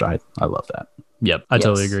interpretation, which I love that. Yep, I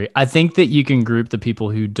totally agree. I think that you can group the people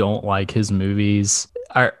who don't like his movies.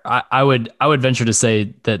 I would venture to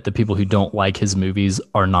say that the people who don't like his movies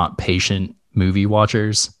are not patient movie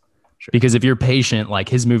watchers. Sure. Because if you're patient, like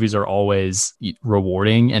his movies are always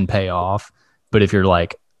rewarding and pay off. But if you're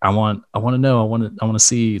like, I want to know, I want to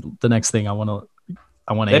see the next thing, I want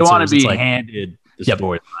they want to be handed the Yep.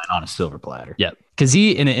 storyline on a silver platter. Yeah, because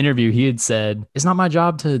he in an interview he had said it's not my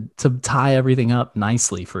job to tie everything up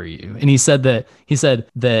nicely for you, and he said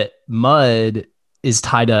that Mud is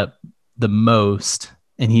tied up the most,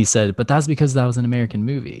 and he said, but that's because that was an American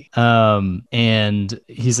movie. And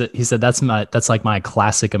he said that's like my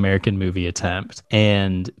classic American movie attempt,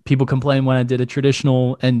 and people complain when I did a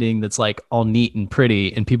traditional ending that's like all neat and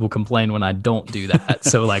pretty, and people complain when I don't do that.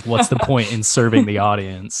 So like, what's the point in serving the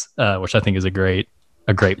audience? Which I think is a great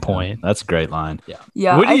point. That's a great line.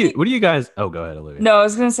 Yeah. What do you guys? Oh, go ahead, Olivia. No, I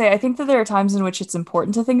was gonna say I think that there are times in which it's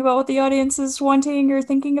important to think about what the audience is wanting or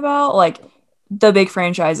thinking about, like the big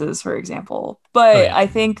franchises, for example. But I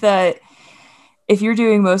think that if you're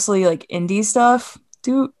doing mostly like indie stuff,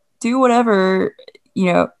 do whatever,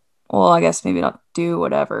 well, I guess maybe not do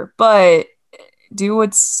whatever, but do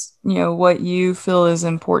what's, what you feel is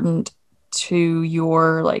important to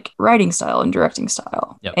your like writing style and directing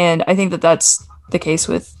style. Yep. And I think that that's the case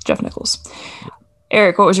with Jeff Nichols.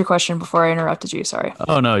 Eric, what was your question before I interrupted you? Sorry.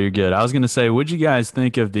 Oh no, you're good. I was gonna say, what'd you guys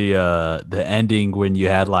think of the ending when you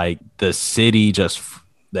had like the city, just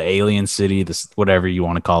the alien city, this whatever you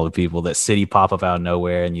want to call the people, that city pop up out of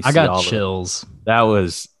nowhere, and you see I got all chills. that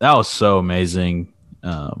was so amazing.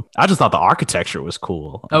 I just thought the architecture was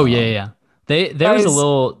cool. Oh yeah. There was a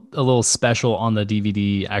little special on the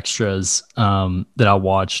DVD extras that I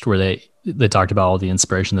watched where they talked about all the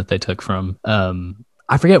inspiration that they took from.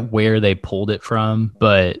 I forget where they pulled it from,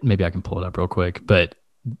 but maybe I can pull it up real quick. But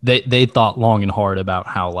they thought long and hard about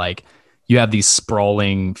how like you have these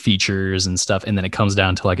sprawling features and stuff, and then it comes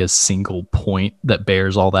down to like a single point that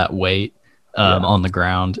bears all that weight on the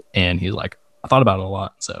ground. And he's like, I thought about it a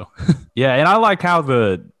lot. So yeah, and I like how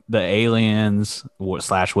the aliens /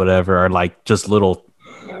 whatever are like just little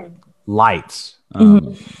lights.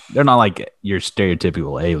 They're not like your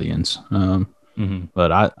stereotypical aliens.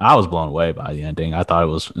 But I was blown away by the ending. I thought it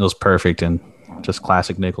was perfect and just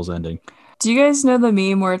classic Nichols ending. Do you guys know the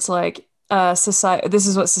meme where it's like society? This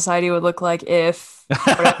is what society would look like if. Yeah,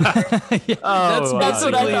 that's what I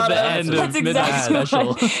thought the of. end That's of Midnight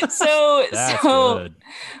exactly Special. So Good.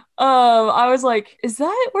 I was like, is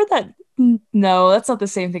that where that? No, that's not the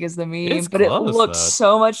same thing as the meme, It's but it close, looked though.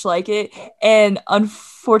 so much like it. And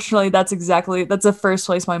unfortunately, that's the first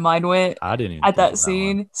place my mind went I didn't even at think that of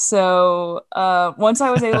scene. one. So once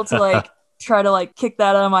I was able to like try to like kick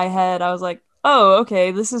that out of my head, I was like, oh,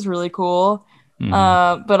 okay, this is really cool.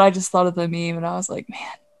 But I just thought of the meme and I was like, man,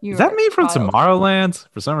 Is that me from wild. Tomorrowland?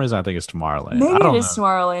 For some reason, I think it's Tomorrowland. Maybe I don't it is know.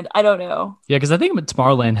 Tomorrowland. I don't know. Yeah, because I think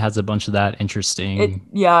Tomorrowland has a bunch of that interesting, I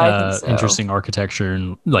think so. interesting architecture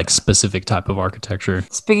and like specific type of architecture.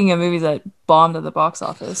 Speaking of movies that bombed at the box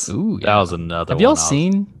office, Ooh, That was another. Have y'all one I was-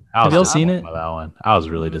 seen? I was Have y'all seen disappointed it? by that one? I was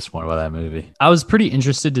really disappointed by that movie. I was pretty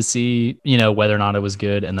interested to see, whether or not it was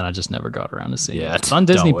good, and then I just never got around to seeing it. It's on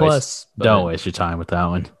Disney don't waste- Plus. but Don't waste your time with that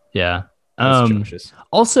one. Yeah. That's atrocious.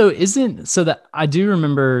 Also, that I do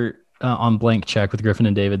remember on Blank Check with Griffin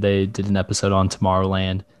and David, they did an episode on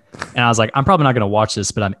Tomorrowland, and I was like, I'm probably not going to watch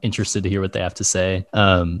this, but I'm interested to hear what they have to say.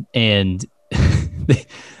 And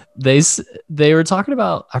they were talking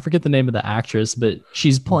about, I forget the name of the actress, but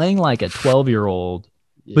she's playing like a 12-year-old.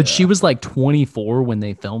 But she was like 24 when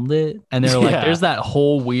they filmed it. And they're like, there's that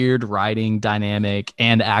whole weird writing dynamic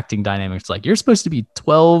and acting dynamic. It's like, you're supposed to be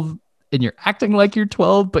 12 and you're acting like you're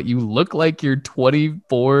 12, but you look like you're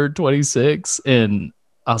 24, 26. And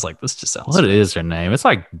I was like, this just sounds What is her name? It's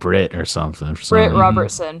like Britt or something. For some Britt reason.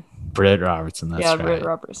 Robertson. Britt Robertson. That's right. Britt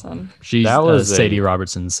Robertson. She's That was Sadie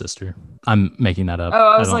Robertson's sister. I'm making that up. Oh,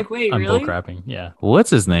 I was don't- like, wait, I'm really? bullcrapping. Yeah. What's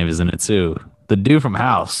his name is in it too? The dude from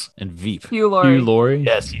House and Veep. Hugh Laurie. Hugh Laurie.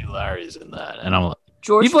 Yes, Hugh Laurie's in that, and I'm like,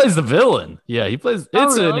 George. he plays the villain. Yeah, he plays. Oh,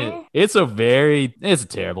 It's really? it's a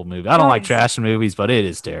terrible movie. I don't like Guys. trash movies, but it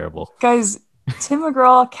is terrible. Guys, Tim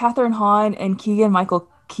McGraw, Catherine Hahn, and Keegan Michael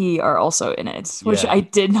Key are also in it, which Yeah. I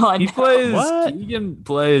did not He know. plays. What? Keegan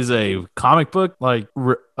plays a comic book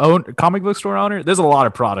comic book store owner. There's a lot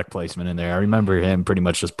of product placement in there. I remember him pretty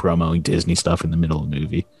much just promoting Disney stuff in the middle of the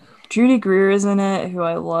movie. Judy Greer is in it, who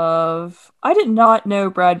I love. I did not know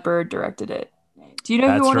Brad Bird directed it. Do you know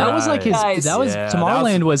That's who? That was like his. Guys. That was Yeah, that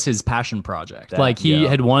Tomorrowland was his passion project. Like he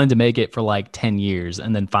had wanted to make it for like 10 years,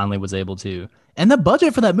 and then finally was able to. And the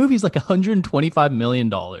budget for that movie is like $125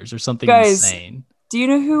 million or something Guys. insane. Do you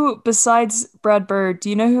know who, besides Brad Bird, do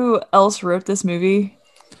you know who else wrote this movie?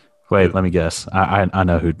 Wait, let me guess. I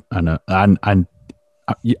know who. I know. I'm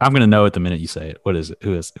gonna know it the minute you say it. What is it?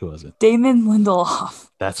 Who was it? Damon Lindelof.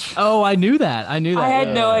 That's. Oh, I knew that. I knew that. I had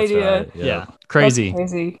no that's idea. right. Yeah. That's Crazy.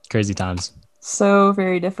 crazy. Crazy times. so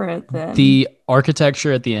very different than The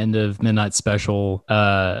architecture at the end of Midnight Special,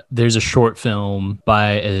 there's a short film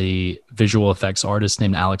by a visual effects artist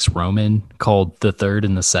named Alex Roman called The Third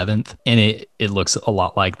and the Seventh, and it looks a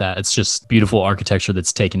lot like that. It's just beautiful architecture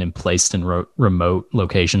that's taken and placed in remote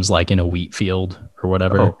locations, like in a wheat field or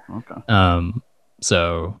whatever. Oh, okay.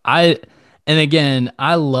 So and again,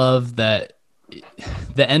 I love that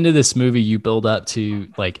the end of this movie you build up to,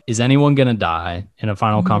 like, is anyone gonna die in a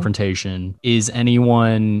final confrontation? Is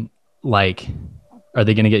anyone, like, are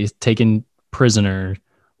they gonna get taken prisoner?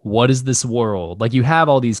 What is this world? Like, you have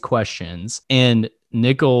all these questions, and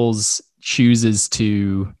Nichols chooses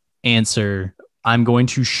to answer, I'm going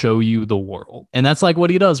to show you the world. And that's like what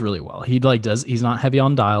he does really well. He's not heavy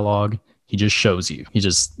on dialogue. He just shows you. He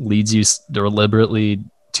just leads you deliberately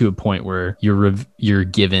to a point where you're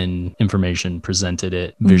given information, presented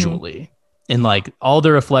it visually. And like all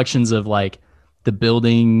the reflections of like the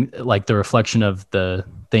building, like the reflection of the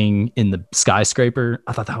thing in the skyscraper,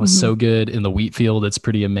 I thought that was so good. In the wheat field, it's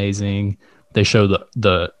pretty amazing. They show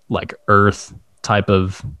the like earth type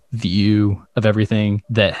of view of everything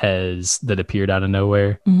that appeared out of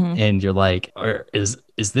nowhere. And you're like, is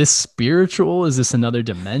this spiritual? Is this another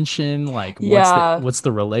dimension? Like, what's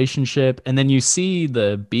the relationship? And then you see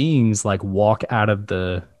the beings like walk out of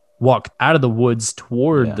the woods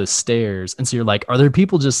toward the stairs. And so you're like, are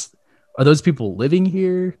those people living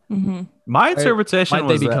here? My interpretation Might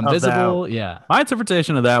they become visible? Yeah. My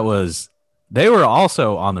interpretation of that was they were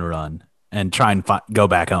also on the run and trying to go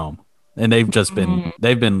back home. And they've just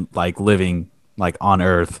been like living like on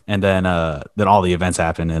Earth, and then all the events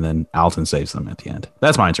happen, and then Alton saves them at the end.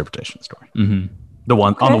 That's my interpretation of the story. The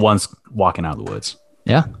ones walking out of the woods.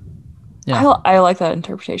 Yeah. I like that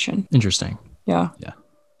interpretation. Interesting. Yeah.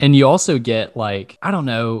 And you also get like, I don't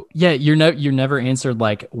know. Yeah, you're never answered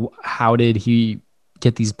like, how did he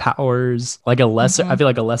get these powers? Like I feel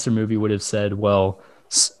like a lesser movie would have said, well,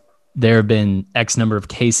 there have been X number of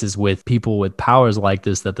cases with people with powers like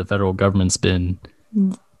this that the federal government's been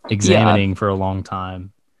examining for a long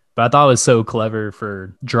time. But I thought it was so clever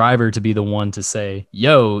for Driver to be the one to say,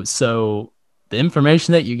 yo, so the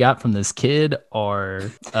information that you got from this kid are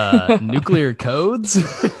nuclear codes.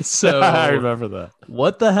 So I remember that.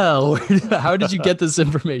 What the hell? How did you get this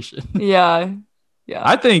information? Yeah.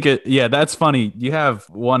 I think that's funny. You have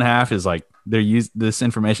one half is like this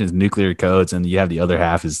information is nuclear codes, and you have the other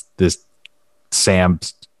half is this Sam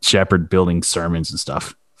Shepard building sermons and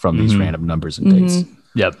stuff from these random numbers and dates.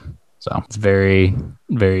 Yep. So it's very,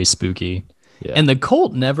 very spooky. Yeah. And the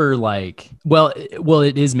cult never like, well,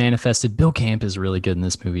 it is manifested. Bill Camp is really good in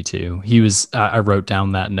this movie too. He was, I wrote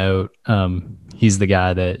down that note. He's the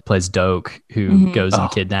guy that plays Doak, who goes and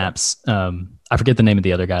kidnaps. I forget the name of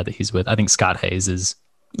the other guy that he's with. I think Scott Hayes is.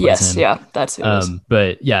 Yes. Him. Yeah. That's who it is.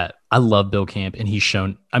 But yeah, I love Bill Camp, and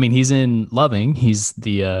he's in Loving. He's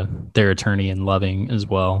their attorney in Loving as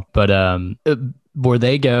well. But where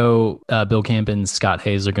they go, Bill Camp and Scott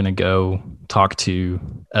Hayes are going to go talk to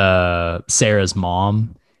Sarah's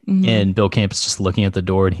mom. And Bill Camp is just looking at the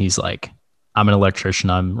door, and he's like, I'm an electrician.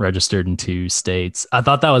 I'm registered in 2 states. I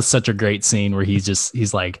thought that was such a great scene where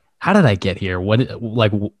he's like, how did I get here?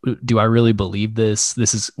 Do I really believe this?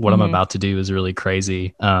 This is what I'm about to do is really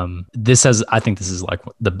crazy. I think this is like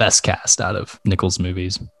the best cast out of Nichols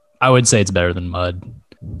movies. I would say it's better than Mud.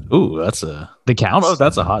 Ooh, the cast. I don't know if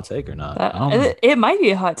that's a hot take or not. It might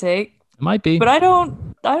be a hot take. It might be, but I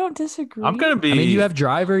don't disagree. I'm gonna be. I mean, you have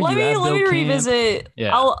Driver. Let me revisit.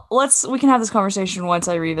 Yeah. We can have this conversation once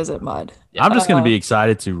I revisit Mud. I'm just gonna be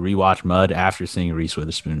excited to rewatch Mud after seeing Reese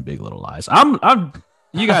Witherspoon in Big Little Lies.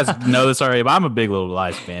 You guys know this already, but I'm a Big Little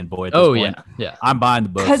Lies fanboy at this point. Yeah. I'm buying the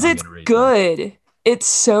book because it's good. It's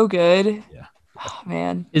so good. Yeah. Oh,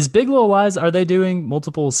 man. Is Big Little Lies? Are they doing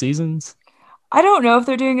multiple seasons? I don't know if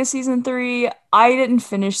they're doing a season 3. I didn't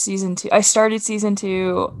finish season 2. I started season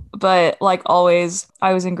 2, but like always,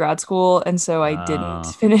 I was in grad school, and so I didn't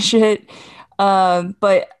finish it.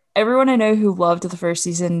 But everyone I know who loved the first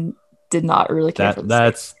season did not really care for the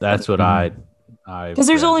That's what I because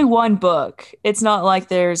there's only one book. It's not like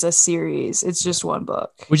there's a series. It's just one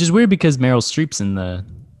book. Which is weird because Meryl Streep's in the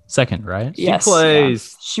second, right? Yes,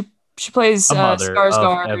 she plays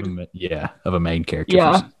Skarsgård. Of a main character.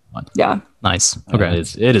 Yeah. Nice. Okay.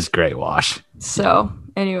 It is great wash. So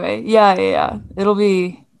anyway, yeah.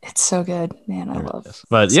 It's so good, man. I love it.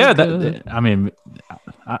 But yeah, I mean,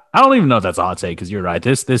 I don't even know if that's a hot take because you're right.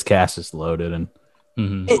 This cast is loaded, and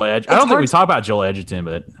I don't think we talk about Joel Edgerton,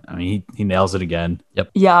 but I mean, he nails it again.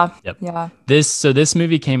 Yep. Yeah. Yep. Yeah. This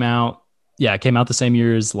movie came out the same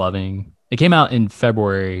year as Loving. It came out in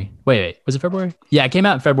February. Wait, was it February? Yeah, it came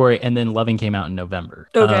out in February, and then Loving came out in November.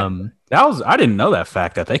 Okay. I didn't know that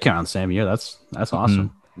fact that they came out in the same year. That's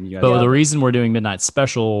awesome. But the reason we're doing Midnight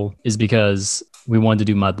Special is because we wanted to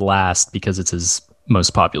do Mud last because it's his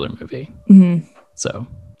most popular movie. Mm-hmm. So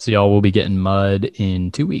y'all will be getting Mud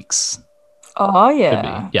in 2 weeks. Oh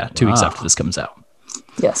yeah. Yeah, 2 weeks after this comes out.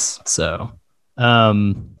 Yes. So,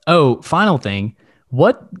 final thing.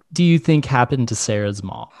 What do you think happened to Sarah's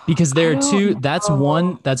mom? Because there are two. That's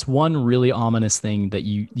one really ominous thing that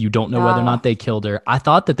you don't know whether or not they killed her. I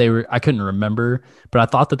thought that I couldn't remember, but I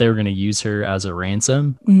thought that they were going to use her as a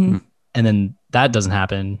ransom. Mm-hmm. And then that doesn't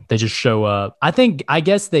happen. They just show up. I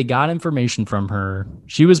guess they got information from her.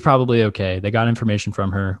 She was probably okay. They got information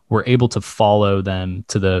from her. Were able to follow them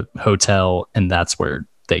to the hotel, and that's where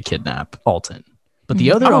they kidnap Alton. But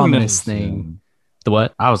the other ominous thing. The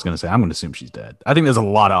what? I was going to say, I'm going to assume she's dead. I think there's a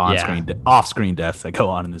lot of off-screen deaths that go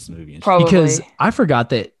on in this movie. Probably. Because I forgot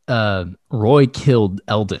that Roy killed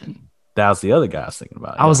Eldon. That was the other guy I was thinking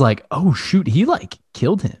about. I was like, oh shoot, he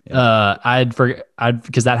killed him. Yeah. I'd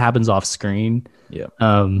because that happens off screen. Yeah.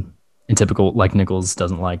 In typical, Nichols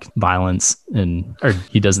doesn't like violence or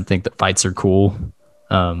he doesn't think that fights are cool.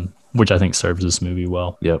 Which I think serves this movie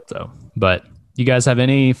well. Yep. So, but you guys have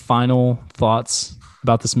any final thoughts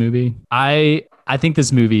about this movie? I think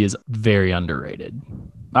this movie is very underrated.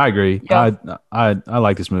 I agree. Yeah. I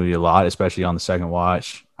like this movie a lot, especially on the second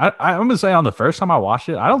watch. I'm gonna say on the first time I watched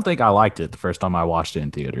it, I don't think I liked it the first time I watched it in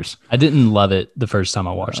theaters. I didn't love it the first time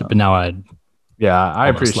I watched it, but now I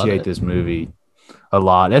appreciate this movie a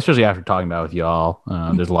lot, especially after talking about it with y'all.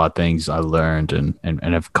 There's a lot of things I learned and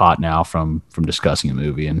have caught now from discussing the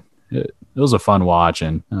movie, and it was a fun watch.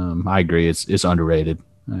 And I agree, it's underrated,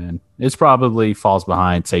 and it's probably falls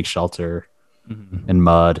behind Take Shelter and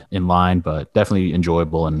Mud in line, but definitely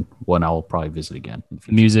enjoyable and one I will probably visit again.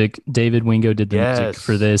 Music, David Wingo did the music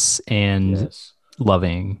for this and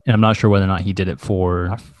Loving, and I'm not sure whether or not he did it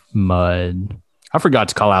for Mud. I forgot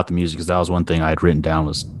to call out the music because that was one thing I had written down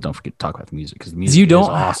was don't forget to talk about the music because the music is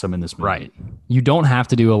awesome in this movie. Right. You don't have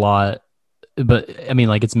to do a lot, but I mean,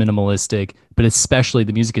 it's minimalistic, but especially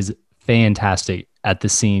the music is fantastic at the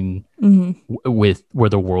scene with where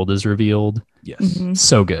the world is revealed. Yes. Mm-hmm.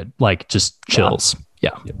 So good. Just chills.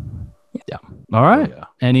 Yeah. Yep. Yeah. All right. Yeah.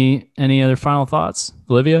 Any other final thoughts,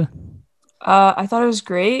 Olivia? I thought it was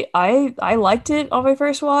great. I liked it on my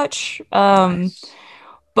first watch. Nice.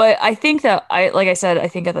 But I think that I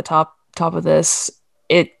think at the top of this,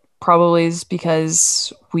 it probably is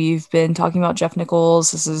because we've been talking about Jeff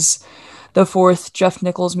Nichols. This is the fourth Jeff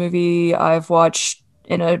Nichols movie I've watched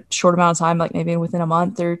in a short amount of time, maybe within a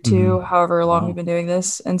month or two, however long we've been doing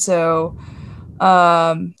this. And so,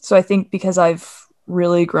 so I think because I've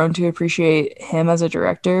really grown to appreciate him as a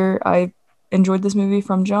director, I enjoyed this movie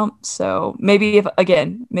from jump. So maybe if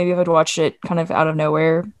I'd watched it kind of out of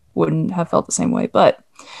nowhere, wouldn't have felt the same way, but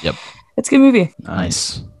it's a good movie.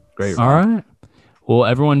 Nice. Great. All right. Well,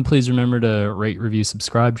 everyone, please remember to rate, review,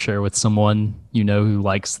 subscribe, share with someone you know who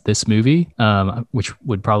likes this movie, which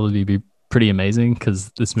would probably be pretty amazing because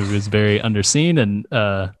this movie is very underseen and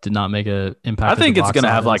did not make an impact. I think it's going to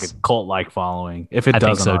have a cult-like following if it doesn't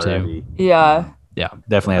think so already. too. Yeah.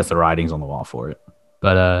 Definitely has the writings on the wall for it.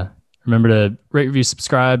 But remember to rate, review,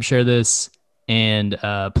 subscribe, share this, and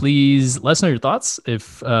please let us know your thoughts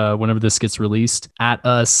if whenever this gets released. At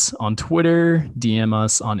us on Twitter, DM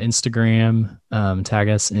us on Instagram, tag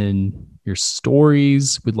us in your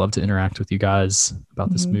stories. We'd love to interact with you guys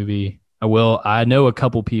about this movie. I know a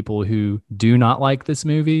couple people who do not like this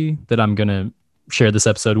movie that I'm going to share this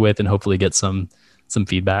episode with and hopefully get some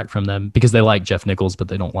feedback from them because they like Jeff Nichols, but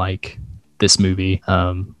they don't like this movie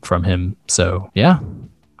from him. So yeah.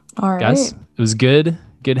 All right. Guys, it was good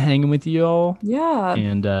hanging with you all. Yeah.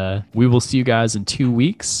 And we will see you guys in 2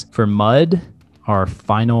 weeks for Mud, our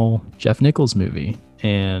final Jeff Nichols movie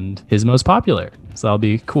and his most popular. So that'll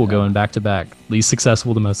be cool going back to back. Least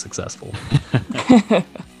successful to most successful.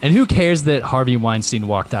 And who cares that Harvey Weinstein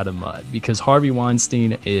walked out of Mud? Because Harvey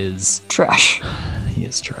Weinstein is trash. He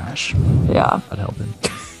is trash. Yeah. God help him.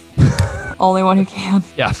 Only one who can.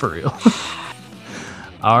 Yeah, for real.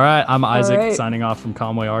 All right. I'm Isaac signing off from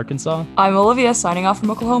Conway, Arkansas. I'm Olivia signing off from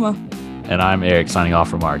Oklahoma. And I'm Eric signing off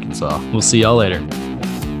from Arkansas. We'll see y'all later.